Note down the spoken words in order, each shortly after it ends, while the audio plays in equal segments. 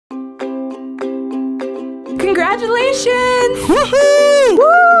Congratulations! Woohoo!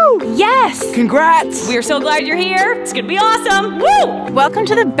 Woo! Yes! Congrats! We're so glad you're here. It's gonna be awesome. Woo! Welcome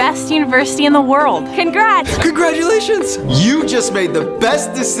to the best university in the world. Congrats! Congratulations! You just made the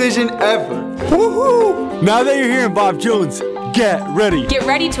best decision ever. Woohoo! Now that you're here in Bob Jones, get ready. Get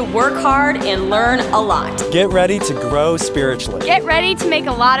ready to work hard and learn a lot. Get ready to grow spiritually. Get ready to make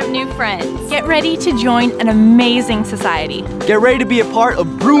a lot of new friends. Get ready to join an amazing society. Get ready to be a part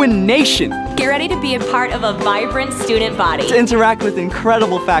of Bruin Nation. Get ready to be a part of a vibrant student body. To interact with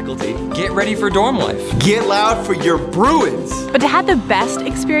incredible faculty. Get ready for dorm life. Get loud for your Bruins. But to have the best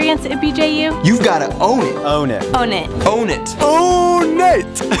experience at BJU, You've got to own it. Own it. Own it. Own it. Own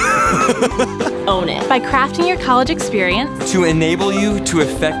it! Own it. by crafting your college experience To enable you to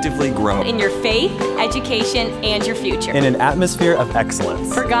effectively grow In your faith, education, and your future. in an atmosphere of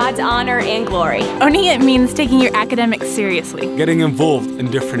excellence. For God's honor and glory. owning it means taking your academics seriously. Getting involved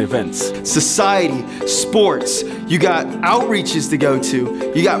in different events. Society, sports, you got outreaches to go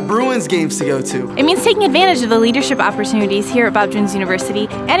to, you got Bruins games to go to. It means taking advantage of the leadership opportunities here at Bob Jones University,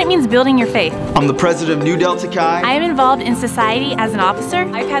 and it means building your faith. I'm the president of Nu Delta Chi. I am involved in society as an officer.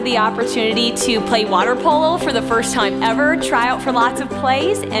 I've had the opportunity to play water polo for the first time ever, try out for lots of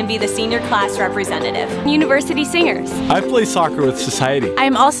plays, and be the senior class representative. University singers. I play soccer with society. I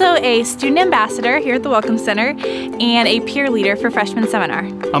am also a student ambassador here at the Welcome Center and a peer leader for Freshman Seminar.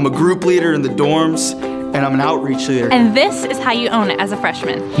 I'm a group leader in the dorms, and I'm an outreach leader. And this is how you own it as a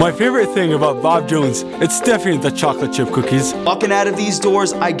freshman. My favorite thing about Bob Jones, it's definitely the chocolate chip cookies. Walking out of these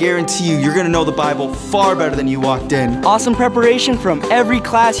doors, I guarantee you, you're gonna know the Bible far better than you walked in. Awesome preparation from every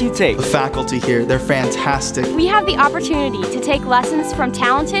class you take. The faculty here, they're fantastic. We have the opportunity to take lessons from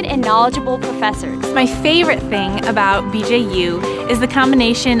talented and knowledgeable professors. My favorite thing about BJU is the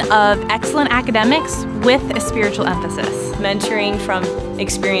combination of excellent academics with a spiritual emphasis. Mentoring from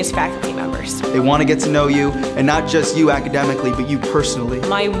experienced faculty members. They wanna get to know you, and not just you academically, but you personally.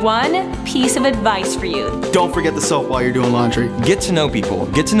 My one piece of advice for you. Don't forget the soap while you're doing laundry. Get to know people.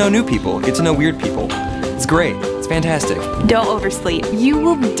 Get to know new people. Get to know weird people. It's great. It's fantastic. Don't oversleep. You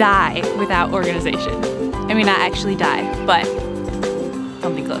will die without organization. I mean, not actually die, but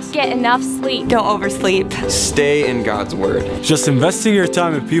something close. Get enough sleep. Don't oversleep. Stay in God's Word. Just investing your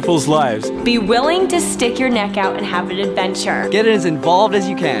time in people's lives. Be willing to stick your neck out and have an adventure. Get as involved as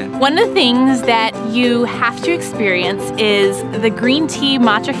you can. One of the things that you have to experience is the green tea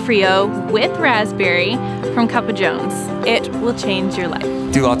matcha frio with raspberry from Cuppa Jones. It will change your life.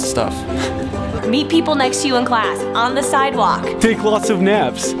 Do lots of stuff. Meet people next to you in class, on the sidewalk. Take lots of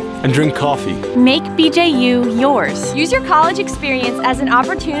naps and drink coffee. Make BJU yours. Use your college experience as an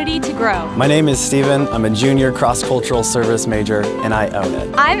opportunity to grow. My name is Steven. I'm a junior cross-cultural service major, and I own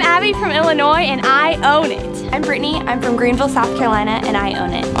it. I'm Abby from Illinois, and I own it. I'm Brittany. I'm from Greenville, South Carolina, and I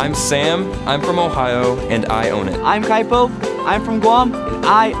own it. I'm Sam. I'm from Ohio, and I own it. I'm Kaipo. I'm from Guam, and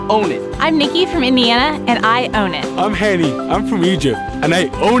I own it. I'm Nikki from Indiana, and I own it. I'm Hanny. I'm from Egypt, and I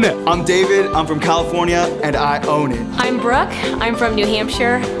own it. I'm David, I'm from California, and I own it. I'm Brooke. I'm from New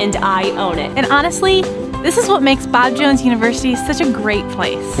Hampshire, and I own it. And honestly, this is what makes Bob Jones University such a great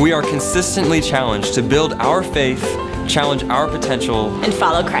place. We are consistently challenged to build our faith, challenge our potential, And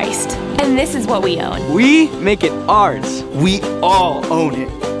follow Christ. And this is what we own. We make it ours. We all own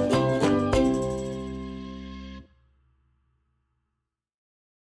it.